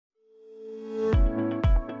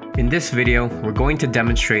In this video, we're going to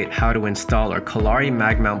demonstrate how to install our Kolari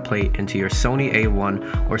mag mount plate into your Sony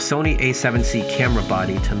A1 or Sony A7C camera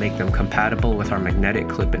body to make them compatible with our magnetic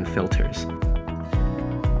clip-in filters.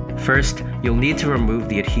 First, you'll need to remove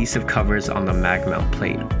the adhesive covers on the mag mount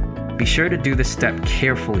plate. Be sure to do this step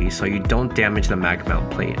carefully so you don't damage the mag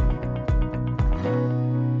mount plate.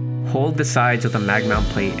 Hold the sides of the mag mount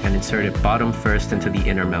plate and insert it bottom first into the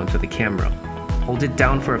inner mount of the camera. Hold it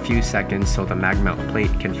down for a few seconds so the mag mount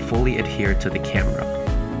plate can fully adhere to the camera.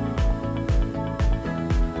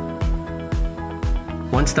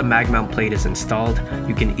 Once the mag mount plate is installed,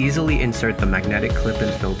 you can easily insert the magnetic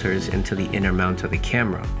clip-in filters into the inner mount of the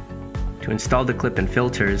camera. To install the clip-in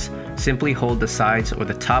filters, simply hold the sides or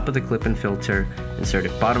the top of the clip-in filter, insert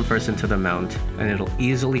it bottom first into the mount, and it'll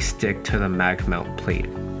easily stick to the mag mount plate.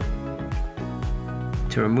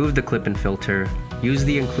 To remove the clip-in filter, use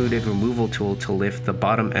the included removal tool to lift the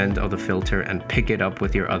bottom end of the filter and pick it up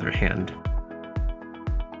with your other hand.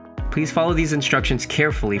 Please follow these instructions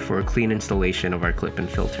carefully for a clean installation of our clip-in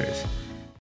filters.